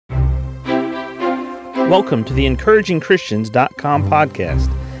Welcome to the EncouragingChristians.com podcast.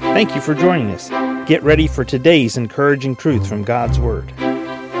 Thank you for joining us. Get ready for today's encouraging truth from God's Word.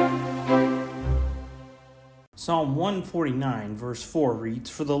 Psalm 149 verse 4 reads,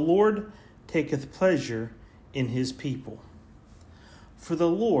 "For the Lord taketh pleasure in his people." For the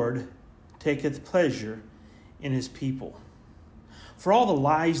Lord taketh pleasure in his people. For all the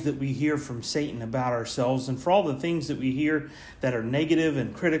lies that we hear from Satan about ourselves, and for all the things that we hear that are negative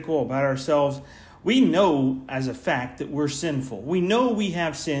and critical about ourselves, we know as a fact that we're sinful. We know we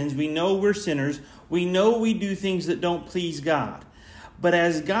have sins. We know we're sinners. We know we do things that don't please God. But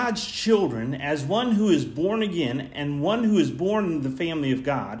as God's children, as one who is born again and one who is born in the family of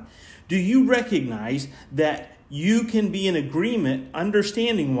God, do you recognize that you can be in agreement,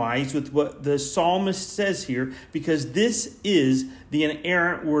 understanding-wise, with what the psalmist says here? Because this is the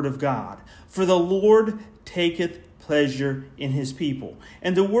inerrant word of God. For the Lord taketh pleasure in his people.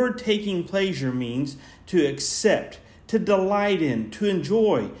 And the word taking pleasure means to accept, to delight in, to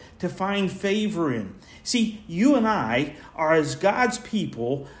enjoy, to find favor in. See, you and I are, as God's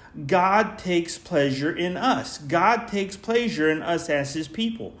people, God takes pleasure in us. God takes pleasure in us as his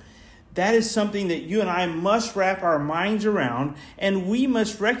people. That is something that you and I must wrap our minds around, and we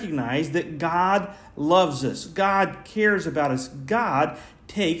must recognize that God loves us. God cares about us. God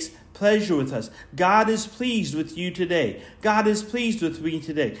takes pleasure with us. God is pleased with you today. God is pleased with me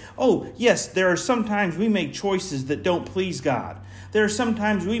today. Oh, yes, there are sometimes we make choices that don't please God. There are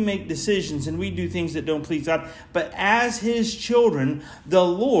sometimes we make decisions and we do things that don't please God. But as his children, the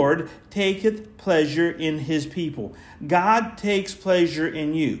Lord taketh pleasure in his people. God takes pleasure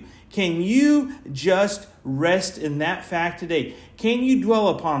in you. Can you just rest in that fact today? Can you dwell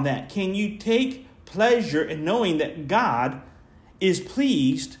upon that? Can you take pleasure in knowing that God is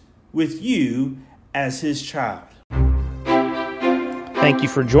pleased with you as his child? Thank you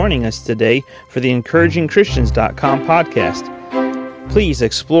for joining us today for the EncouragingChristians.com podcast. Please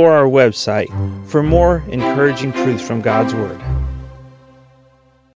explore our website for more encouraging truths from God's Word.